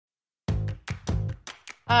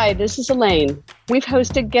Hi, this is Elaine. We've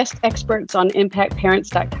hosted guest experts on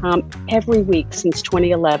ImpactParents.com every week since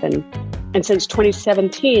 2011. And since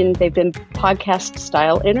 2017, they've been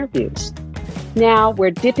podcast-style interviews. Now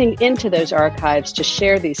we're dipping into those archives to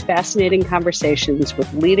share these fascinating conversations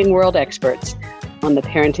with leading world experts on the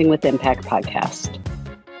Parenting with Impact podcast.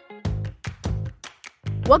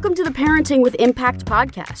 Welcome to the Parenting with Impact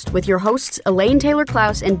podcast with your hosts Elaine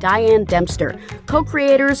Taylor-Klaus and Diane Dempster,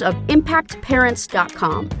 co-creators of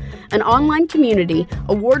ImpactParents.com, an online community,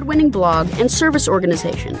 award-winning blog, and service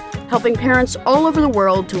organization helping parents all over the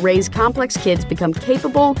world to raise complex kids become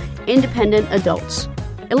capable, independent adults.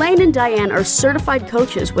 Elaine and Diane are certified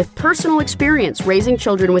coaches with personal experience raising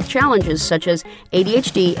children with challenges such as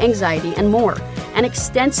ADHD, anxiety, and more, and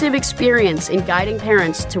extensive experience in guiding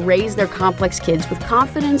parents to raise their complex kids with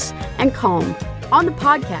confidence and calm. On the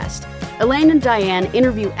podcast, Elaine and Diane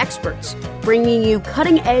interview experts, bringing you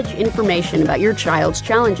cutting-edge information about your child's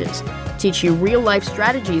challenges, teach you real-life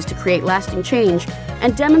strategies to create lasting change,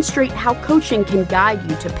 and demonstrate how coaching can guide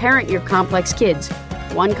you to parent your complex kids,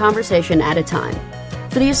 one conversation at a time.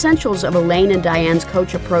 For the essentials of Elaine and Diane's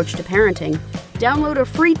coach approach to parenting, download a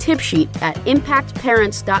free tip sheet at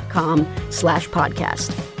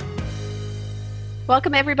impactparents.com/podcast.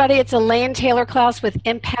 Welcome, everybody. It's Elaine Taylor-Klaus with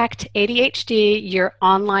Impact ADHD, your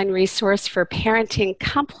online resource for parenting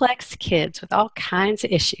complex kids with all kinds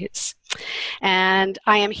of issues. And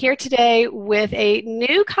I am here today with a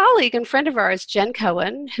new colleague and friend of ours, Jen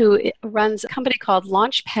Cohen, who runs a company called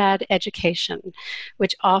Launchpad Education.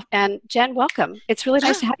 And Jen, welcome. It's really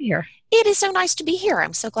nice to have you here. It is so nice to be here.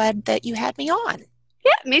 I'm so glad that you had me on.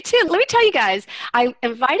 Yeah, me too. Let me tell you guys, I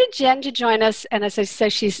invited Jen to join us, and as I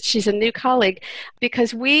said, she's a new colleague,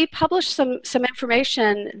 because we published some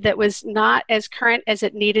information that was not as current as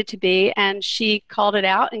it needed to be, and she called it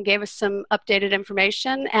out and gave us some updated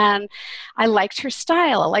information, and I liked her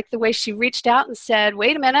style. I liked the way she reached out and said,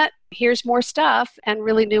 wait a minute, here's more stuff, and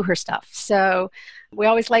really knew her stuff. So we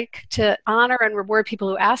always like to honor and reward people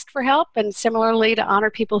who ask for help, and similarly to honor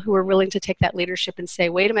people who are willing to take that leadership and say,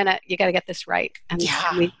 wait a minute, you got to get this right. And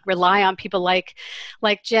we rely on people like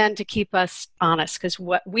Jen to keep us honest, because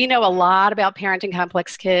we know a lot about parenting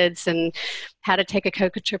complex kids and how to take a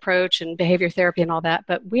coach approach and behavior therapy and all that,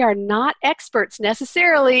 but we are not experts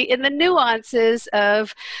necessarily in the nuances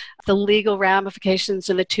of the legal ramifications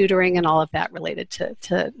and the tutoring and all of that related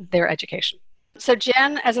to their education. So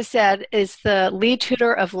Jen, as I said, is the lead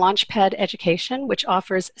tutor of Launchpad Education, which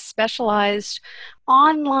offers specialized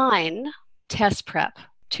online test prep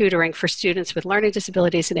tutoring for students with learning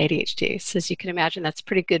disabilities and ADHD. So as you can imagine, that's a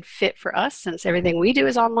pretty good fit for us since everything we do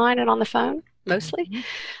is online and on the phone, mostly. Mm-hmm.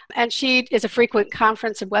 And she is a frequent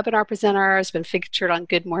conference and webinar presenter, has been featured on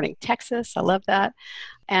Good Morning Texas, I love that,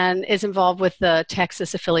 and is involved with the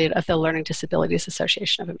Texas affiliate of the Learning Disabilities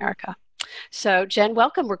Association of America. So Jen,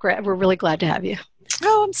 welcome. We're really glad to have you.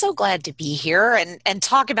 Oh, I'm so glad to be here and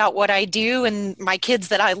talk about what I do and my kids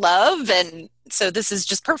that I love. And so this is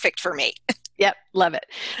just perfect for me. Yep, love it.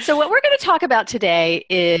 So what we're going to talk about today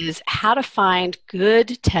is how to find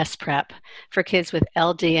good test prep for kids with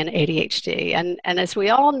LD and ADHD. And as we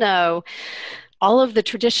all know, all of the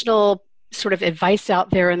traditional sort of advice out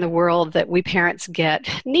there in the world that we parents get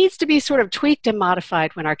needs to be sort of tweaked and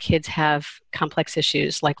modified when our kids have complex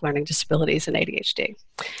issues like learning disabilities and ADHD.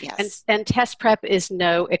 Yes. And test prep is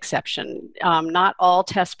no exception. Not all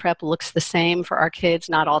test prep looks the same for our kids.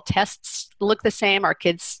 Not all tests look the same. Our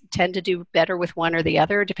kids tend to do better with one or the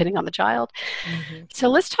other, depending on the child. Mm-hmm. So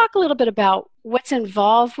let's talk a little bit about what's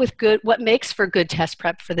involved with what makes for good test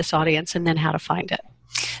prep for this audience, and then how to find it.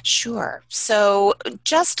 Sure. So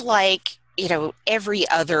just like every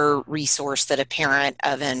other resource that a parent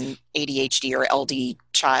of an ADHD or LD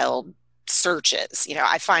child searches,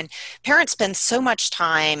 I find parents spend so much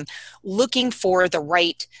time looking for the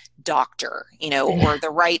right doctor, or the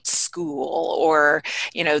right school, or,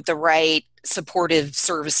 the right supportive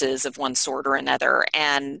services of one sort or another.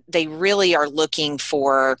 And they really are looking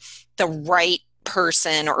for the right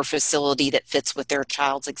person or facility that fits with their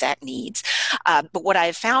child's exact needs. But what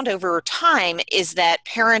I've found over time is that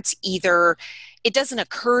parents it doesn't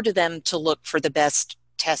occur to them to look for the best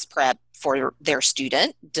test prep for their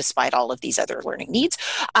student, despite all of these other learning needs,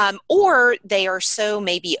 or they are so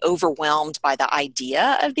maybe overwhelmed by the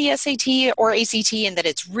idea of the SAT or ACT and that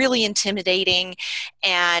it's really intimidating,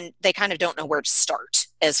 and they kind of don't know where to start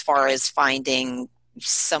as far as finding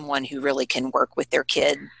someone who really can work with their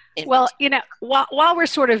kid. Well, while we're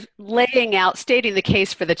sort of stating the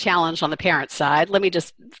case for the challenge on the parent side, let me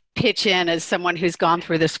just pitch in as someone who's gone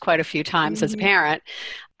through this quite a few times as a parent.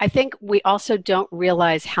 I think we also don't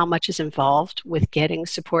realize how much is involved with getting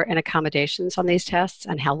support and accommodations on these tests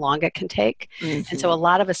and how long it can take. And so a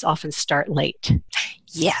lot of us often start late.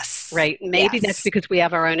 Yes. Right. Maybe Yes. that's because we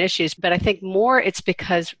have our own issues, but I think more it's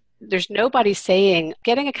because there's nobody saying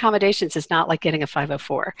getting accommodations is not like getting a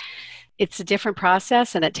 504. It's a different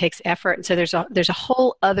process and it takes effort. And so there's a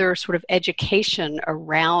whole other sort of education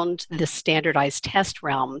around the standardized test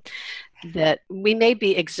realm that we may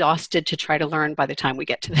be exhausted to try to learn by the time we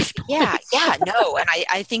get to this point. Yeah, no. And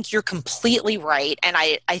I think you're completely right. And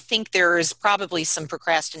I think there's probably some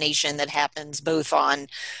procrastination that happens both on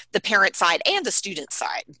the parent side and the student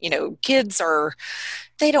side. Kids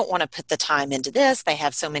they don't want to put the time into this. They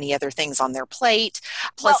have so many other things on their plate.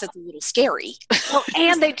 Plus, it's a little scary. Well,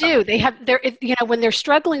 and they do. When they're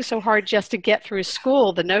struggling so hard just to get through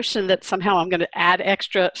school, the notion that somehow I'm going to add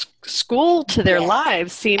extra school to their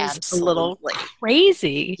lives seems a little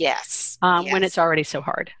crazy. Yes. When it's already so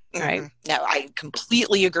hard. Right. No, I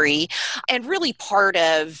completely agree. And really part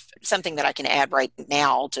of something that I can add right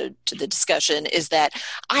now to the discussion is that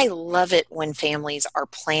I love it when families are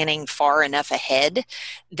planning far enough ahead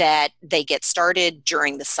that they get started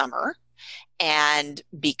during the summer. And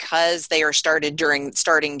because they are starting during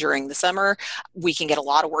the summer, we can get a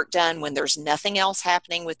lot of work done when there's nothing else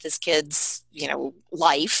happening with this kid's,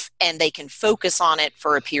 life, and they can focus on it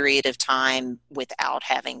for a period of time without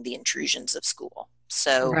having the intrusions of school.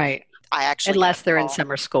 So right. I actually unless they're in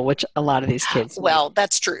summer school, which a lot of these kids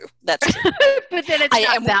that's true. That's true. But then it's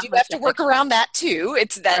not and we do have to work around that too.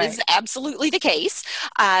 That is absolutely the case.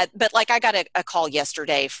 But like I got a call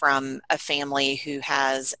yesterday from a family who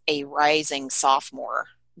has a rising sophomore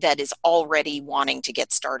that is already wanting to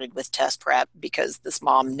get started with test prep because this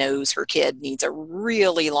mom knows her kid needs a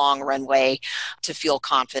really long runway to feel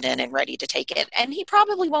confident and ready to take it. And he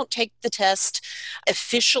probably won't take the test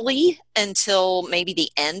officially until maybe the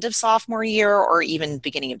end of sophomore year or even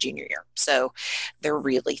beginning of junior year. So they're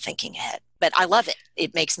really thinking ahead. But I love it.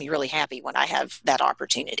 It makes me really happy when I have that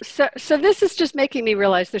opportunity. So this is just making me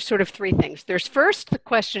realize there's sort of three things. There's first, the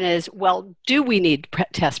question is, well, do we need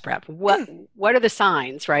test prep? What are the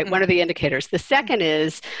signs, right? What are the indicators? The second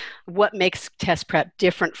is, what makes test prep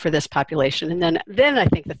different for this population? And then I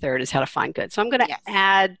think the third is how to find good. So I'm going to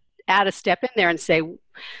add a step in there and say,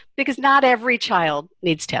 because not every child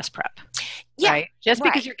needs test prep. Yeah, right? Just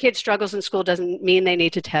because your kid struggles in school doesn't mean they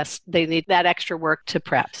need to test. They need that extra work to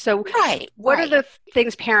prep. So what are the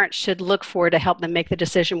things parents should look for to help them make the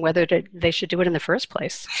decision whether they should do it in the first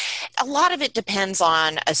place? A lot of it depends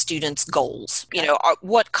on a student's goals.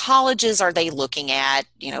 What colleges are they looking at?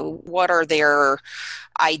 What are their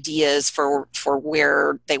ideas for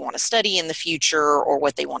where they want to study in the future or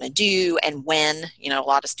what they want to do and when. A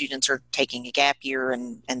lot of students are taking a gap year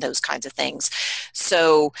and those kinds of things.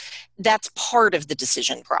 So that's part of the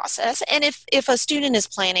decision process. And if a student is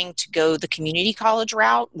planning to go the community college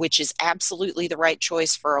route, which is absolutely the right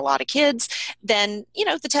choice for a lot of kids, then,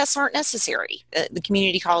 the tests aren't necessary. The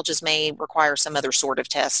community colleges may require some other sort of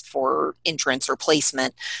test for entrance or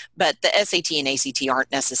placement, but the SAT and ACT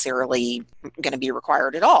aren't necessarily going to be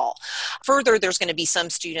required at all. Further, there's going to be some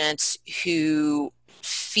students who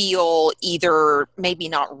feel either maybe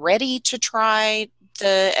not ready to try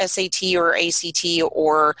the SAT or ACT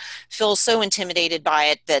or feel so intimidated by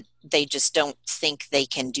it that they just don't think they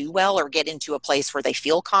can do well or get into a place where they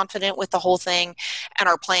feel confident with the whole thing and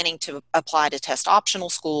are planning to apply to test optional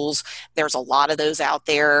schools. There's a lot of those out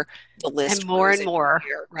there. The list and more.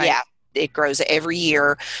 Right. Yeah. It grows every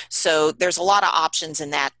year. So there's a lot of options in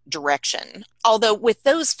that direction. Although with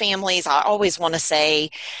those families, I always want to say,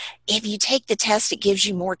 if you take the test, it gives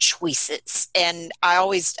you more choices. And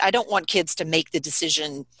I don't want kids to make the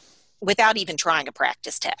decision without even trying a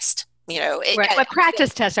practice test. But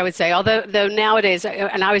practice test, I would say, although nowadays,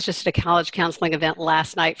 and I was just at a college counseling event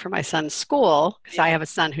last night for my son's school, because I have a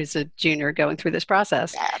son who's a junior going through this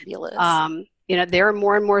process. Fabulous. There are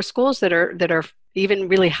more and more schools that are even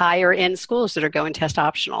really higher end schools that are going test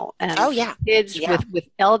optional. And kids with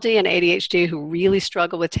LD and ADHD who really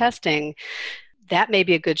struggle with testing, that may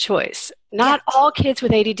be a good choice. Not all kids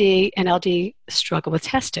with ADD and LD struggle with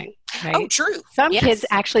testing. Right? Oh, true. Some kids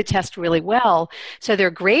actually test really well, so their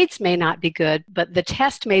grades may not be good, but the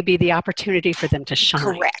test may be the opportunity for them to shine.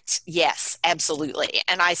 Correct. Yes, absolutely.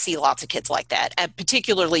 And I see lots of kids like that, and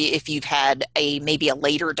particularly if you've had maybe a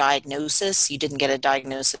later diagnosis. You didn't get a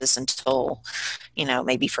diagnosis until,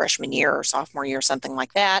 maybe freshman year or sophomore year, something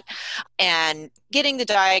like that. And getting the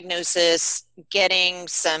diagnosis, getting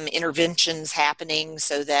some interventions happening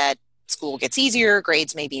so that school gets easier,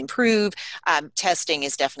 grades maybe improve. Testing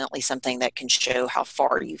is definitely something that can show how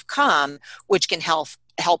far you've come, which can help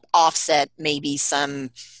offset maybe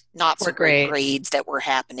some not so great grades that were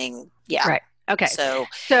happening. Yeah. Right. Okay. So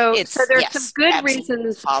there's some good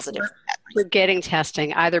reasons positive for getting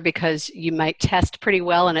testing, either because you might test pretty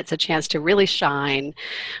well and it's a chance to really shine,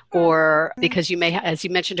 or because you may, as you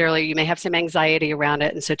mentioned earlier, you may have some anxiety around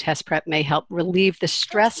it. And so test prep may help relieve the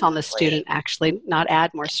stress on the student, actually not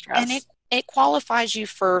add more stress. And it qualifies you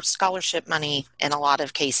for scholarship money in a lot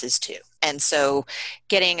of cases too. And so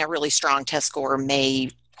getting a really strong test score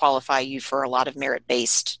may qualify you for a lot of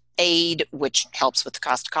merit-based aid, which helps with the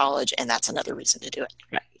cost of college, and that's another reason to do it.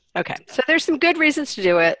 Right. Okay, so there's some good reasons to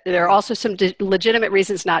do it. There are also some legitimate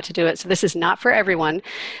reasons not to do it. So this is not for everyone.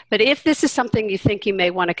 But if this is something you think you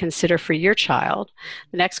may want to consider for your child,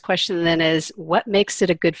 the next question then is, what makes it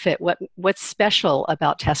a good fit? What's special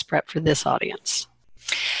about test prep for this audience?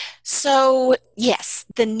 So yes,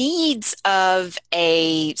 the needs of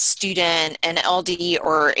a student, an LD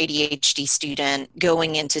or ADHD student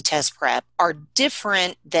going into test prep are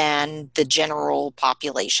different than the general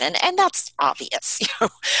population. And that's obvious.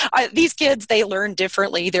 These kids, they learn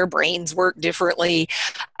differently. Their brains work differently.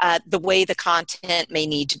 The way the content may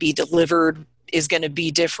need to be delivered is going to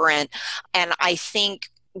be different. And I think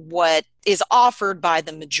what is offered by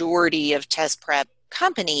the majority of test prep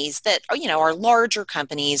companies that are larger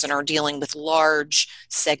companies and are dealing with large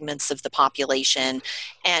segments of the population,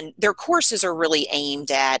 and their courses are really aimed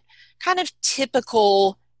at kind of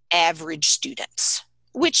typical average students,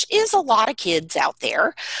 which is a lot of kids out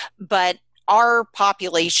there, but our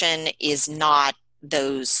population is not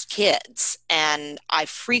those kids. And I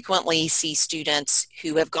frequently see students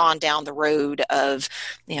who have gone down the road of,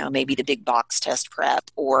 maybe the big box test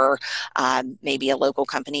prep, or maybe a local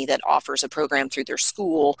company that offers a program through their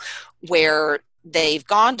school, where they've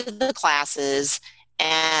gone to the classes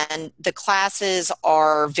and the classes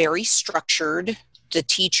are very structured. The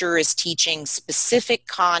teacher is teaching specific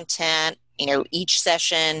content. Each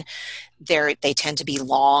session, they tend to be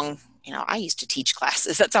long. I used to teach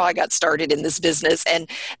classes. That's how I got started in this business. And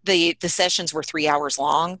the sessions were 3 hours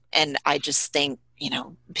long. And I just think,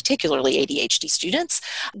 particularly ADHD students,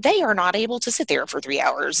 they are not able to sit there for 3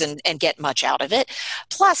 hours and get much out of it.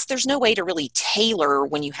 Plus, there's no way to really tailor,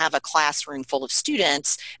 when you have a classroom full of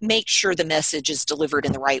students, make sure the message is delivered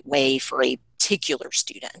in the right way for a particular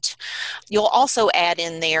student. You'll also add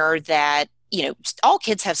in there that all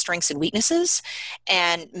kids have strengths and weaknesses,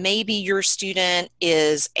 and maybe your student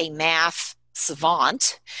is a math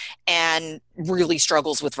savant and really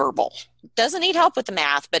struggles with verbal. Doesn't need help with the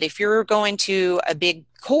math, but if you're going to a big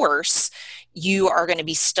course, you are going to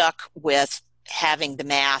be stuck with having the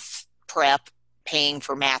math prep, paying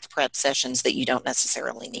for math prep sessions that you don't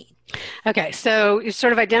necessarily need. Okay, so you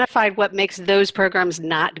sort of identified what makes those programs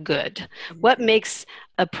not good. What makes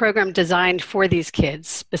a program designed for these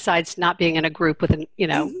kids, besides not being in a group with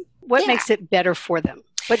what makes it better for them?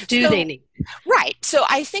 What do they need? Right. So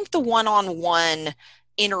I think the one-on-one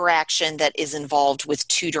interaction that is involved with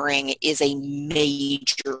tutoring is a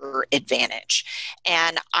major advantage.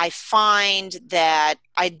 And I find that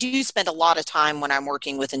I do spend a lot of time when I'm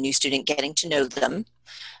working with a new student getting to know them,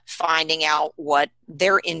 finding out what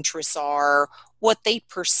their interests are, what they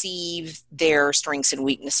perceive their strengths and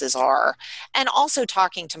weaknesses are, and also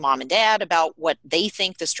talking to mom and dad about what they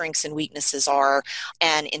think the strengths and weaknesses are.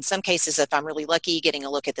 And in some cases, if I'm really lucky, getting a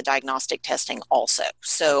look at the diagnostic testing also.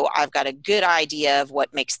 So I've got a good idea of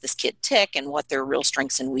what makes this kid tick and what their real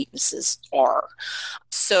strengths and weaknesses are.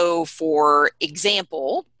 So for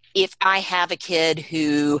example, if I have a kid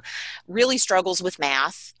who really struggles with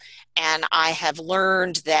math, and I have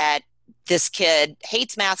learned that this kid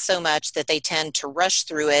hates math so much that they tend to rush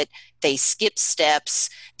through it. They skip steps.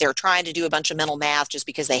 They're trying to do a bunch of mental math just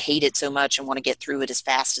because they hate it so much and want to get through it as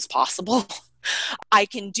fast as possible. I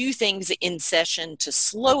can do things in session to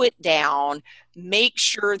slow it down, make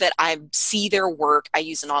sure that I see their work. I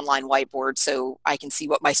use an online whiteboard so I can see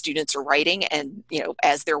what my students are writing and,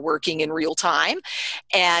 as they're working in real time.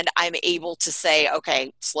 And I'm able to say,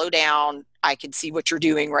 okay, slow down. I can see what you're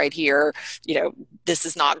doing right here. This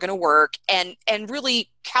is not going to work. And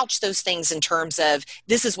really couch those things in terms of,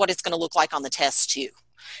 this is what it's going to look like on the test too.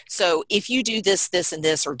 So if you do this, this, and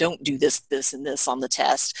this, or don't do this, this, and this on the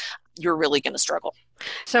test, you're really going to struggle.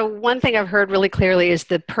 So one thing I've heard really clearly is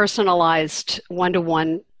the personalized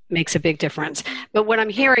one-to-one makes a big difference. But what I'm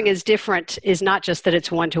hearing is different is not just that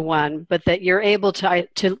it's one-to-one, but that you're able to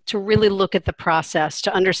really look at the process,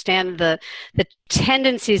 to understand the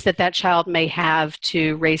tendencies that child may have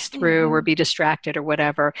to race through or be distracted or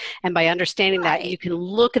whatever. And by understanding that, you can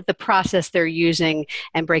look at the process they're using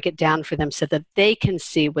and break it down for them so that they can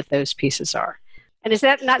see what those pieces are. And is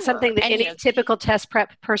that not something that any typical test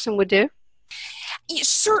prep person would do?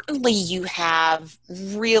 Certainly you have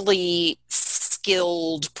really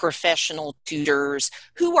skilled professional tutors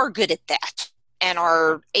who are good at that and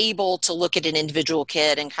are able to look at an individual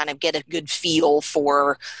kid and kind of get a good feel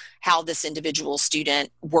for how this individual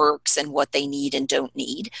student works and what they need and don't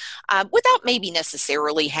need, without maybe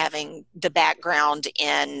necessarily having the background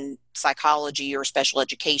in psychology or special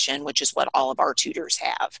education, which is what all of our tutors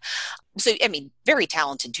have. So, I mean, very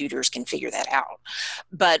talented tutors can figure that out.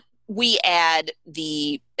 But we add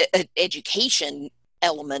the education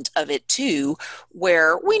element of it too,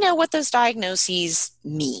 where we know what those diagnoses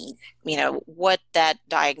mean, what that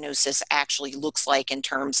diagnosis actually looks like in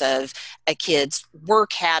terms of a kid's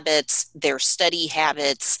work habits, their study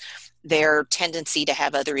habits, their tendency to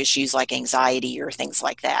have other issues like anxiety or things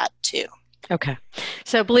like that too. Okay.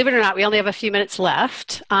 So believe it or not, we only have a few minutes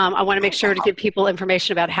left. I want to make sure to give people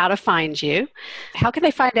information about how to find you. How can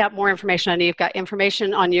they find out more information on you? You've got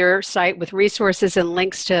information on your site with resources and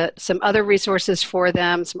links to some other resources for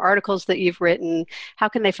them, some articles that you've written. How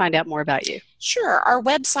can they find out more about you? Sure. Our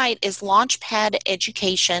website is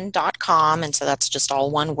launchpadeducation.com, and so that's just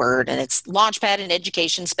all one word, and it's Launchpad and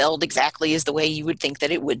education spelled exactly as the way you would think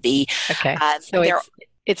that it would be. Okay. So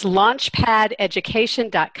it's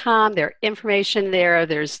launchpadeducation.com. There's information there.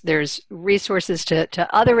 There's resources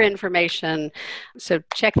to other information. So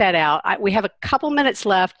check that out. We have a couple minutes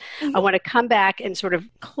left. I want to come back and sort of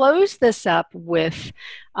close this up with,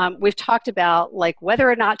 we've talked about like whether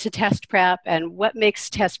or not to test prep and what makes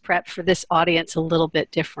test prep for this audience a little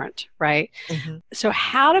bit different, right? So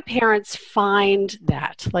how do parents find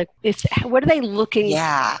that? Like, what are they looking for?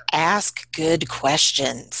 Yeah, ask good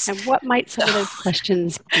questions. And what might some of those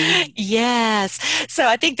questions be? Yes. So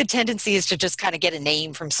I think the tendency is to just kind of get a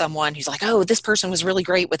name from someone who's like, oh, this person was really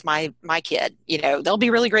great with my kid. They'll be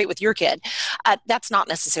really great with your kid. That's not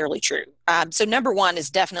necessarily true. So number one is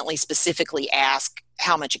definitely specifically ask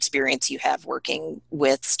how much experience you have working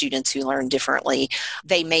with students who learn differently.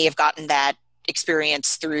 They may have gotten that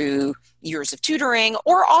experience through years of tutoring,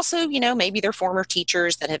 or also, maybe they're former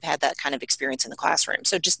teachers that have had that kind of experience in the classroom.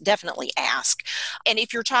 So just definitely ask. And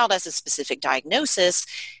if your child has a specific diagnosis,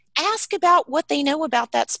 ask about what they know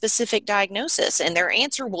about that specific diagnosis, and their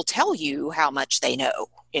answer will tell you how much they know,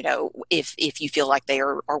 if you feel like they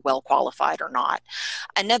are well qualified or not.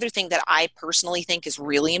 Another thing that I personally think is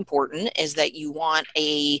really important is that you want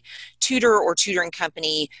a tutor or tutoring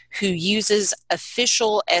company who uses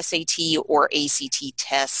official SAT or ACT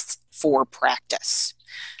tests for practice.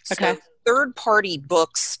 Okay. So third-party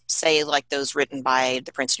books, say like those written by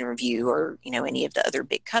the Princeton Review or any of the other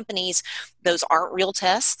big companies, those aren't real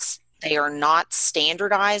tests. They are not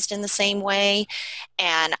standardized in the same way,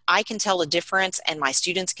 and I can tell a difference, and my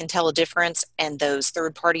students can tell a difference, and those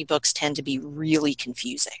third-party books tend to be really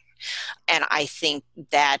confusing. And I think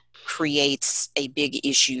that creates a big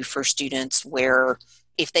issue for students where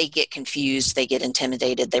if they get confused, they get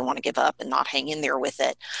intimidated, they want to give up and not hang in there with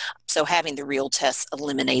it. So having the real tests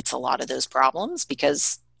eliminates a lot of those problems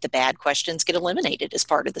because the bad questions get eliminated as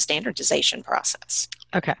part of the standardization process.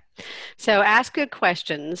 Okay. So ask good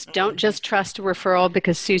questions. Don't just trust a referral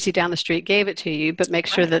because Susie down the street gave it to you, but make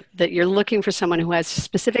sure that you're looking for someone who has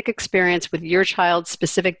specific experience with your child's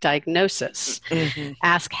specific diagnosis.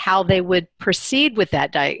 Ask how they would proceed with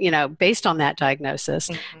that, based on that diagnosis,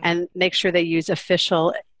 and make sure they use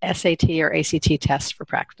official SAT or ACT tests for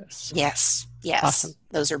practice. Yes. Awesome.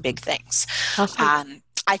 Those are big things. Awesome.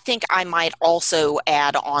 I think I might also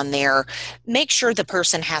add on there, make sure the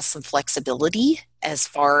person has some flexibility as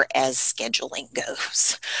far as scheduling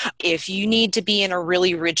goes. If you need to be in a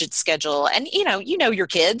really rigid schedule, and you know your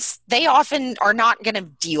kids, they often are not going to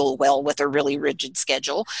deal well with a really rigid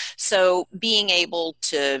schedule. So being able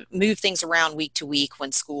to move things around week to week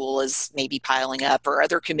when school is maybe piling up or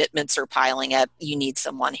other commitments are piling up, you need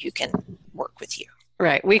someone who can work with you.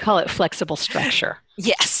 Right. We call it flexible structure.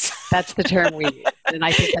 Yes. That's the term we use. And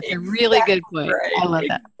I think that's a really good point. Right. I love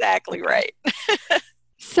that. Exactly right.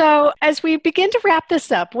 So as we begin to wrap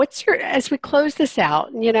this up, as we close this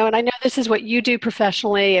out, and I know this is what you do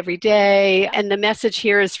professionally every day, and the message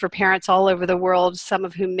here is for parents all over the world, some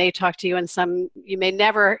of whom may talk to you and some you may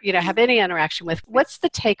never, have any interaction with. What's the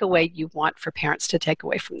takeaway you want for parents to take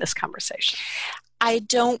away from this conversation? I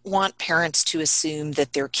don't want parents to assume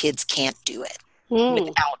that their kids can't do it.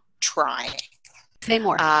 Without trying. Say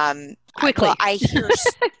more. Quickly. Well, I hear,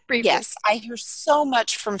 yes, I hear so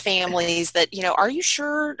much from families that, are you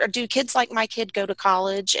sure? Or do kids like my kid go to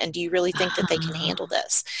college? And do you really think that they can handle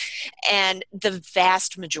this? And the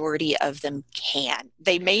vast majority of them can.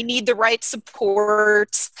 They may need the right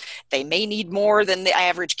supports. They may need more than the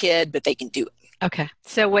average kid, but they can do it. Okay.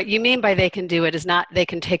 So what you mean by they can do it is not they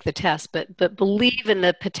can take the test, but believe in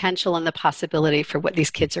the potential and the possibility for what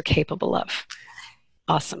these kids are capable of.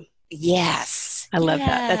 Awesome. Yes. I love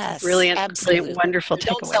that. That's brilliant, brilliant, wonderful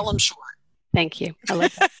takeaway. Don't sell them short. Thank you. I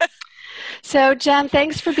love that. So, Jen,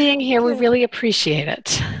 thanks for being here. We really appreciate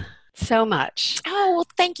it so much. Oh, well,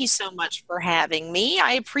 thank you so much for having me.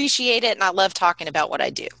 I appreciate it, and I love talking about what I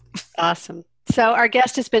do. Awesome. So our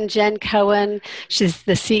guest has been Jen Cohen. She's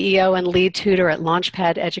the CEO and lead tutor at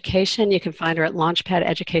Launchpad Education. You can find her at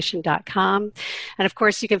launchpadeducation.com. And of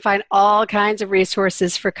course, you can find all kinds of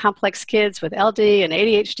resources for complex kids with LD and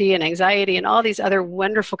ADHD and anxiety and all these other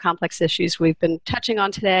wonderful complex issues we've been touching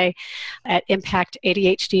on today at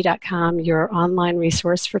impactadhd.com, your online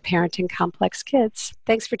resource for parenting complex kids.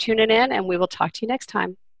 Thanks for tuning in, and we will talk to you next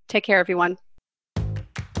time. Take care, everyone.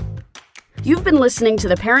 You've been listening to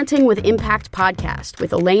the Parenting with Impact podcast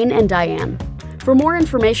with Elaine and Diane. For more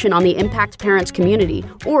information on the Impact Parents community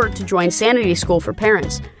or to join Sanity School for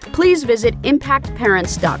Parents, please visit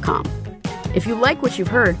impactparents.com. If you like what you've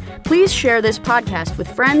heard, please share this podcast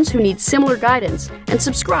with friends who need similar guidance and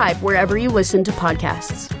subscribe wherever you listen to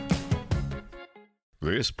podcasts.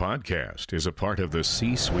 This podcast is a part of the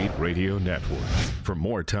C-Suite Radio Network. For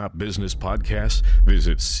more top business podcasts,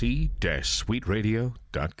 visit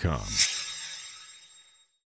c-suiteradio.com.